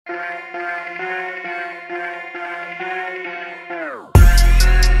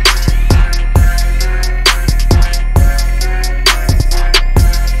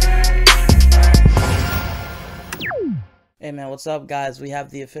what's up, guys? We have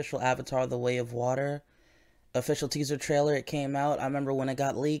the official Avatar: The Way of Water official teaser trailer. It came out. I remember when it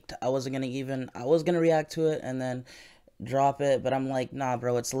got leaked, I was gonna react to it and then drop it, but I'm like, nah,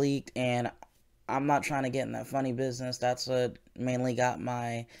 bro, it's leaked, and I'm not trying to get in that funny business. That's what mainly got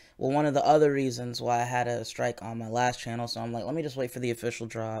one of the other reasons why I had a strike on my last channel. So I'm like, let me just wait for the official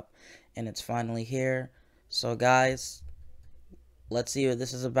drop, and it's finally here. So guys, let's see what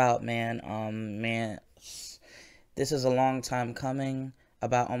this is about, man. Man, this is a long time coming,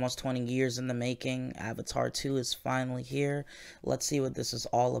 about almost 20 years in the making. Avatar 2 is finally here. Let's see what this is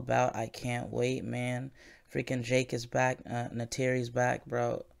all about. I can't wait, man. Freaking Jake is back. Neytiri's back,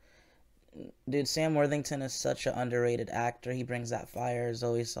 bro. Dude, Sam Worthington is such an underrated actor. He brings that fire.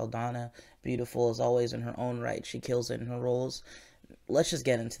 Zoe Saldana, beautiful as always in her own right. She kills it in her roles. Let's just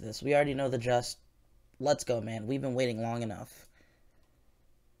get into this. We already know the gist. Let's go, man. We've been waiting long enough.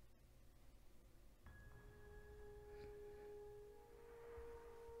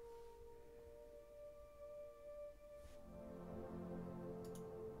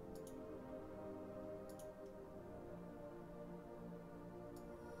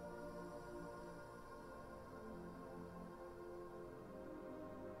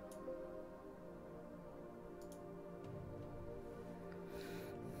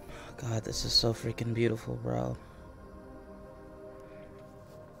 God, this is so freaking beautiful, bro.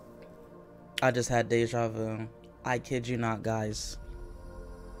 I just had deja vu. I kid you not, guys.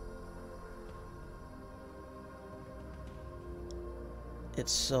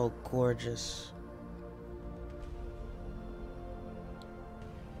 It's so gorgeous.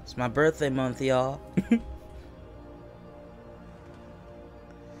 It's my birthday month, y'all.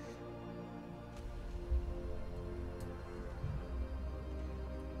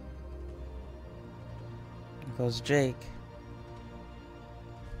 Goes Jake.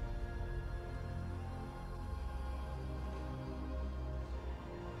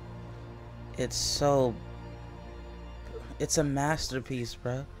 It's a masterpiece,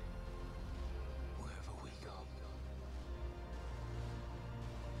 bro. Wherever we go,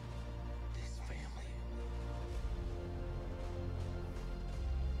 this family.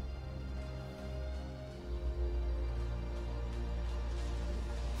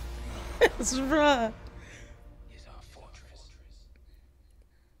 It's right.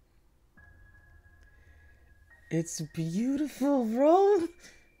 It's beautiful, bro.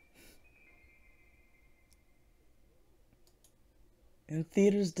 In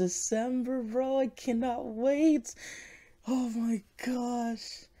theaters December, bro. I cannot wait. Oh my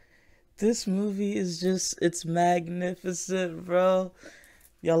gosh. This movie is just, it's magnificent, bro.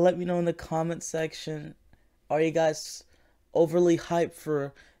 Y'all let me know in the comment section. Are you guys overly hyped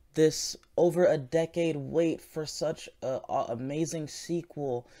for this over a decade wait for such a amazing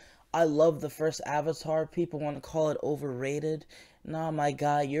sequel? I love the first Avatar. People want to call it overrated. Nah, my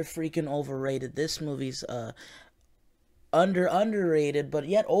guy, you're freaking overrated. This movie's underrated, but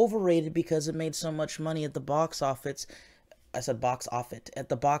yet overrated because it made so much money at the box office. I said box office. At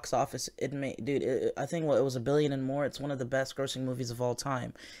the box office, it made, dude, I think it was $1 billion and more. It's one of the best grossing movies of all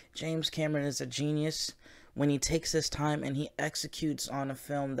time. James Cameron is a genius when he takes his time and he executes on a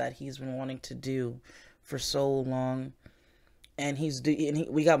film that he's been wanting to do for so long. And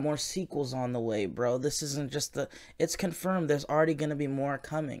we got more sequels on the way, bro. This isn't just it's confirmed. There's already gonna be more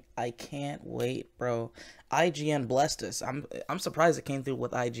coming. I can't wait, bro. IGN blessed us. I'm surprised it came through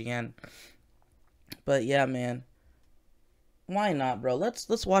with IGN. But yeah, man. Why not, bro?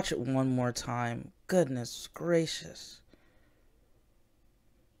 Let's watch it one more time. Goodness gracious.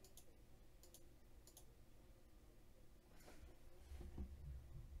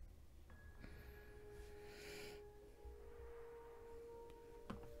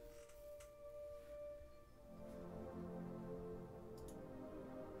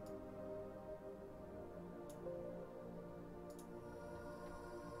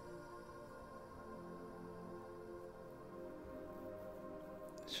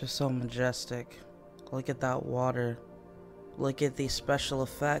 It's just so majestic. Look at that water. Look at these special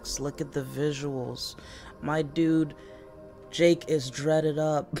effects. Look at the visuals. My dude, Jake is dreaded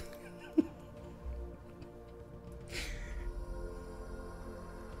up.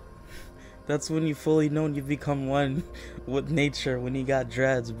 That's when you fully know you've become one with nature, when you got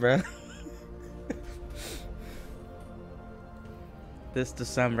dreads, bruh. This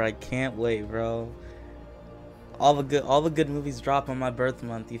December, I can't wait, bro. All the good movies drop on my birth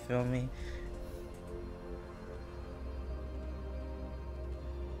month, you feel me?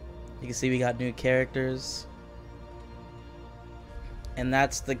 You can see we got new characters. And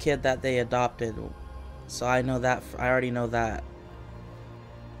that's the kid that they adopted. So I know that, I already know that.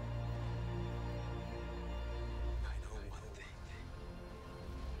 I know one thing.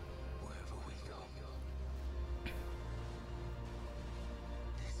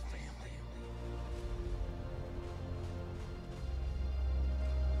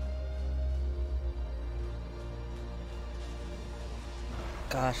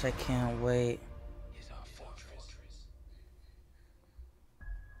 Gosh, I can't wait. is our fortress.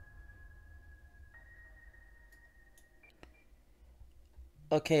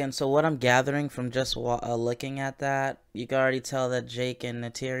 Okay, and so what I'm gathering from just looking at that, you can already tell that Jake and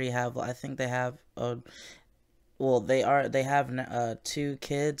Natiri have, I think they have, well, they have two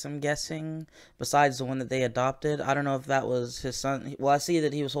kids, I'm guessing, besides the one that they adopted. I don't know if that was his son. Well, I see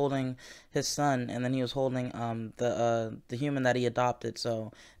that he was holding his son, and then he was holding the human that he adopted.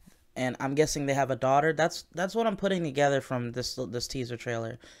 So, and I'm guessing they have a daughter. That's what I'm putting together from this teaser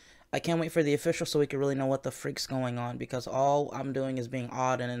trailer. I can't wait for the official so we can really know what the freak's going on, because all I'm doing is being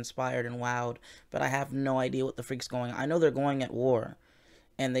awed and inspired and wowed, but I have no idea what the freak's going on. I know they're going at war,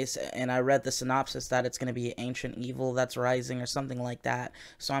 and I read the synopsis that it's going to be ancient evil that's rising or something like that.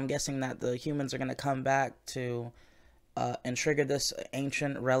 So I'm guessing that the humans are going to come back to and trigger this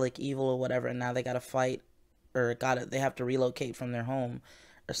ancient relic evil or whatever, and now they got to fight, or they have to relocate from their home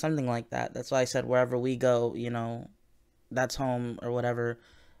or something like that. That's why I said wherever we go, that's home or whatever.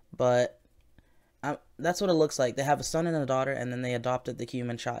 But that's what it looks like. They have a son and a daughter, and then they adopted the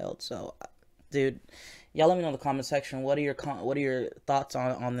human child. So, dude, y'all let me know in the comment section, what are your thoughts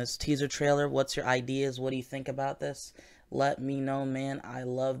on this teaser trailer? What's your ideas? What do you think about this? Let me know, man. I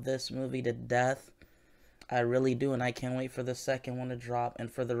love this movie to death. I really do, and I can't wait for the second one to drop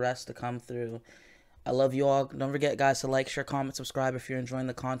and for the rest to come through. I love you all. Don't forget, guys, to like, share, comment, subscribe if you're enjoying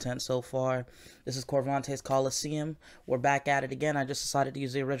the content so far. This is Corvante's Coliseum. We're back at it again. I just decided to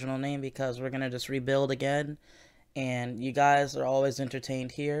use the original name because we're going to just rebuild again. And you guys are always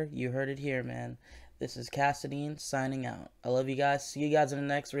entertained here. You heard it here, man. This is Cassadine signing out. I love you guys. See you guys in the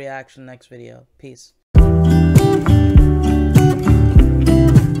next reaction, next video. Peace.